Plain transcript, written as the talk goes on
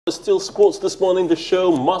Still sports this morning. The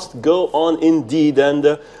show must go on indeed, and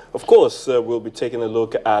of course we'll be taking a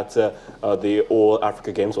look at the All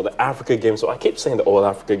Africa Games, or the Africa Games. So I keep saying the All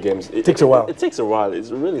Africa Games. It takes a while. It takes a while. It's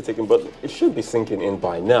really taking, but it should be sinking in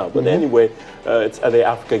by now. But anyway, it's at the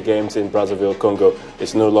Africa Games in Brazzaville, Congo.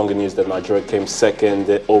 It's no longer news that Nigeria came second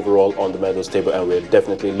overall on the medals table, and we're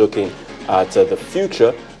definitely looking at the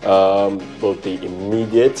future, both the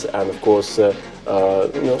immediate and of course.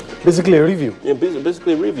 Basically a review. Yeah,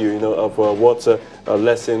 basically a review, of what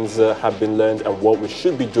lessons have been learned and what we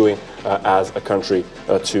should be doing as a country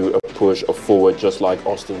to push forward, just like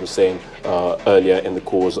Austin was saying earlier in the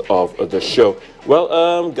course of the show.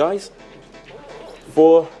 Well, guys,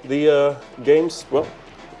 for the games, well,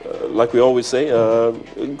 like we always say,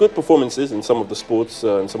 good performances in some of the sports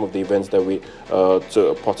and some of the events that we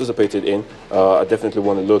participated in. I definitely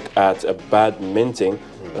want to look at badminton,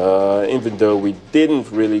 even though we didn't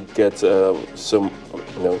really get a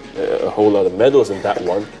whole lot of medals in that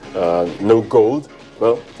one. No gold.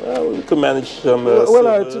 Well, we could manage some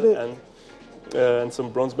silver and some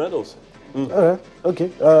bronze medals.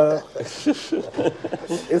 Okay. I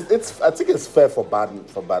think it's fair for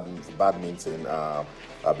badminton.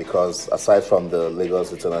 Because aside from the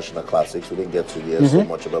Lagos International Classics, we didn't get to hear so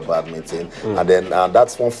much about badminton. And then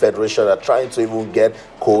that's one federation that trying to even get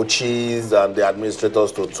coaches and the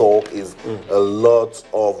administrators to talk is a lot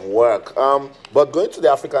of work. But going to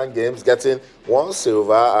the African Games, getting 1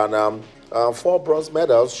 silver and 4 bronze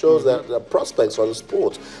medals shows that the prospects for the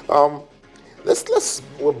sport.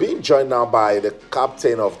 We're being joined now by the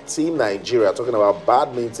captain of Team Nigeria, talking about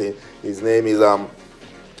badminton. His name is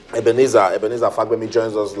Ebenezer Fagbemi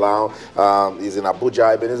joins us now. He's in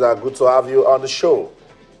Abuja. Ebenezer, good to have you on the show.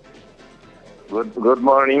 Good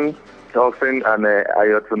morning, Austin and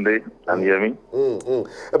Ayotunde. Can you hear me?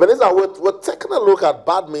 Ebenezer, we're taking a look at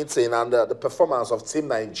badminton and the performance of Team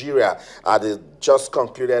Nigeria at the just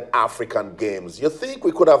concluded African Games. You think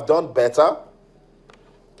we could have done better?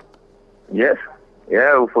 Yes.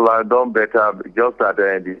 Yeah, we could have done better just at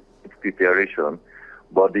the preparation.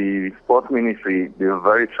 But the sports ministry, they're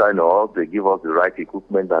very trying to us. They give us the right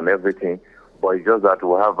equipment and everything. But it's just that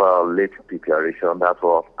we have a late preparation. That's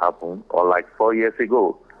what happened. Or like 4 years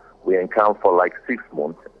ago, we encamped for like 6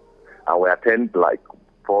 months. And we attend like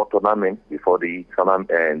 4 tournaments before the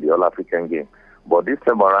tournament and the All-African game. But this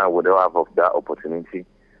time around, we don't have that opportunity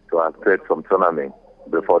to attend some tournament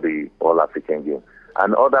before the All-African game.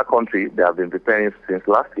 And other countries, they have been preparing since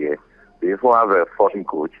last year. They even have a foreign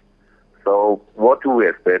coach. So what do we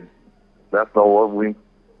expect? That's not what we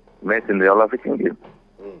met in the All-African game.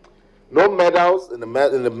 No medals in the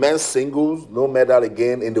men's singles, no medal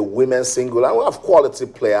again in the women's single. And we have quality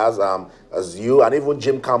players as you and even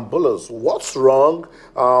Jim Cambulos. What's wrong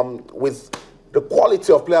with the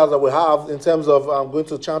quality of players that we have in terms of going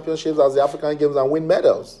to championships as the African Games and win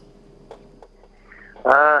medals?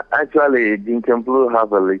 Actually, Jim Cambulos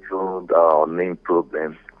have a little name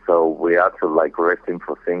problem. So we have to rest him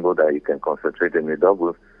for single that you can concentrate in the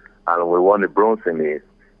doubles, and we won the bronze in the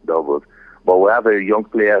doubles. But we have a young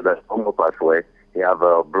player that's come up as well. He have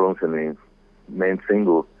a bronze in the men's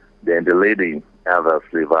single. Then the lady have a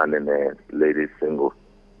silver in the ladies single.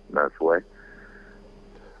 That's why.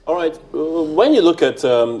 All right. When you look at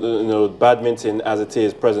badminton as it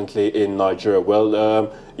is presently in Nigeria,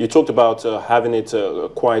 well, you talked about having it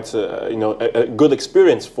quite a good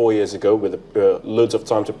experience 4 years ago with loads of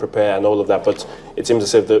time to prepare and all of that. But it seems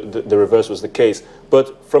as if the reverse was the case.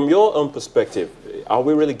 But from your own perspective, are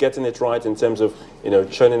we really getting it right in terms of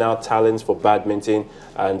churning out talents for badminton?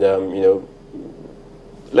 And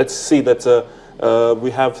let's see that we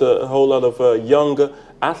have a whole lot of young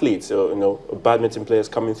athletes, badminton players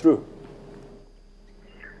coming through.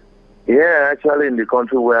 Yeah, actually in the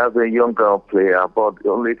country we have a younger player, but the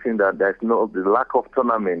only thing that there's the lack of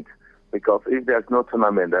tournament, because if there's no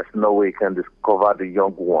tournament, there's no way you can discover the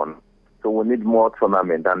young one. So we need more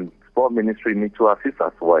tournament, and sport ministry need to assist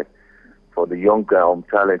as well for the young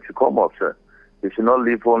talent to come up, sir. They should not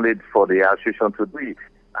leave only for the association to do it.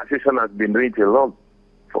 Association has been doing it a lot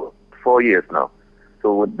for 4 years now.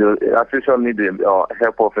 So the association needs the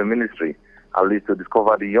help of a ministry, at least to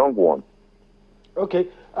discover the young one. Okay.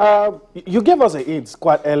 You gave us a hint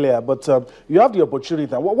quite earlier, but you have the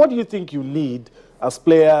opportunity. What do you think you need as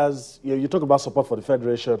players? You talk about support for the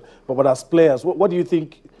federation, but as players, what do you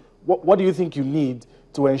think? What do you think you need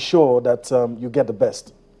to ensure that you get the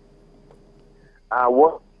best?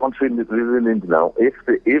 What country is really need now? If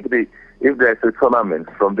there's a tournament,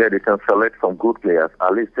 from there they can select some good players.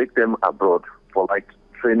 At least take them abroad for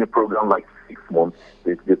training program 6 months.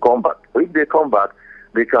 They come back. If they come back,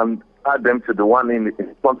 they can add them to the one in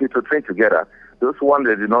the country to train together. those ones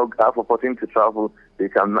that did not have opportunity to travel, they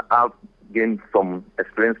can have gain some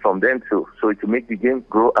experience from them too. So it will make the game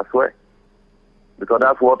grow as well. Because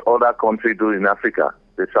that's what other countries do in Africa.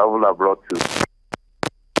 They travel abroad too.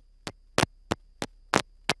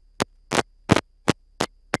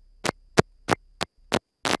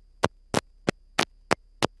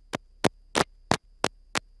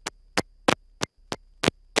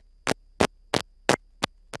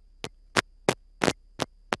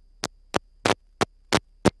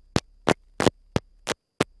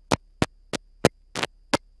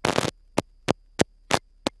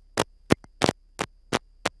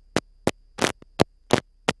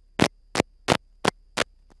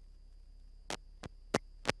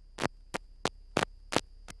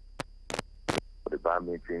 The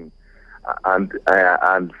badminton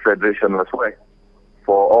and federation as well.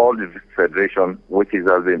 For all the federation, which is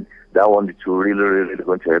has been that one is really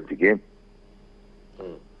going to help the game.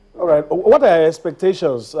 All right. What are your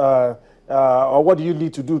expectations, or what do you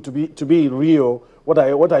need to do to be in Rio? What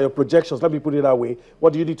are your projections? Let me put it that way.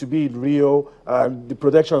 What do you need to be in Rio, and the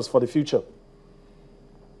projections for the future?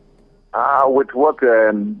 With what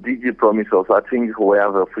DG promised us, I think we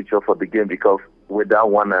have a future for the game, because with that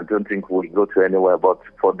one, I don't think we'll go to anywhere. But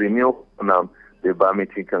for the new now, the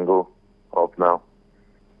badminton can go up now.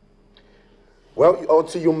 Well,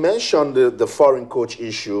 also you mentioned the foreign coach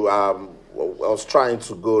issue. I was trying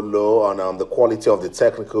to go low on the quality of the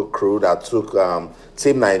technical crew that took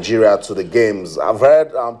Team Nigeria to the games. I've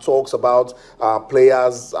heard talks about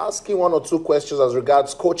players asking one or two questions as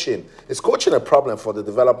regards coaching. Is coaching a problem for the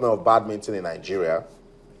development of badminton in Nigeria?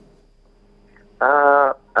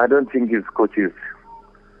 I don't think it's coaches.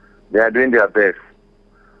 They are doing their best.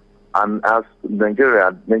 And as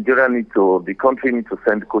the country needs to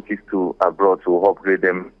send coaches to abroad to upgrade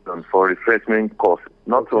them for refreshment course.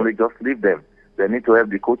 Not only just leave them, they need to help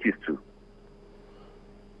the coaches too.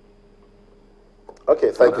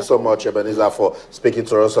 Okay, thank you so much, Ebenezer, for speaking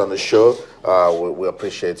to us on the show. We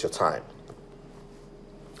appreciate your time.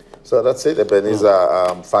 So that's it. Ebenezer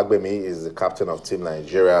Fagbemi is the captain of Team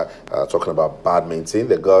Nigeria, talking about badminton.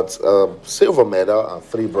 They got a silver medal and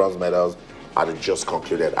 3 bronze medals at the just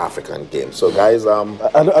concluded African Games. So, guys, I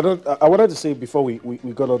wanted to say before we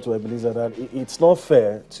got on to Ebenezer that it's not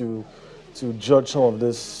fair to judge some of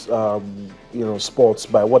this sports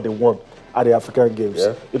by what they won at the African Games.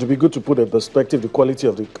 Yeah. It would be good to put in perspective the quality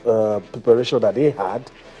of the preparation that they had,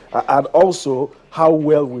 and also how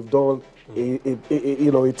well we've done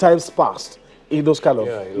in times past in those kind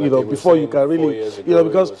of before you can really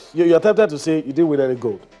because you're tempted to say you didn't win any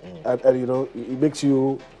gold, and it makes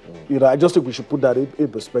you I just think we should put that in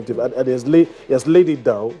perspective, and he has laid it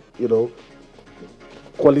down.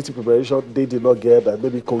 Quality preparation they did not get, and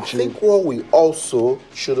maybe coaching. I think what we also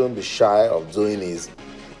shouldn't be shy of doing is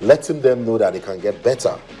letting them know that they can get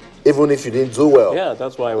better, even if you didn't do well. Yeah,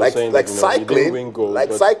 that's why I was saying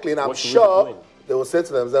cycling. I'm sure they will say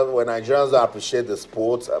to themselves, when Nigerians don't appreciate the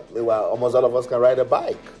sport, almost all of us can ride a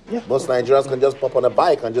bike. Yeah. Most Nigerians can just pop on a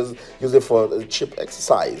bike and just use it for a cheap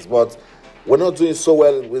exercise. But we're not doing so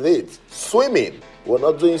well with it. Swimming, we're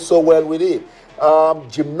not doing so well with it.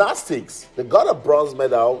 Gymnastics, they got a bronze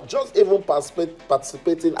medal. Just even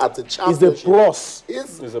participating at the championship. It's a plus.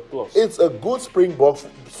 It's a plus. It's a good springboard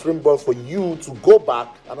for you to go back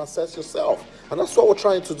and assess yourself. And that's what we're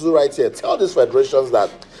trying to do right here. Tell these federations that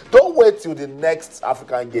don't wait till the next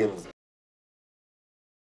African Games.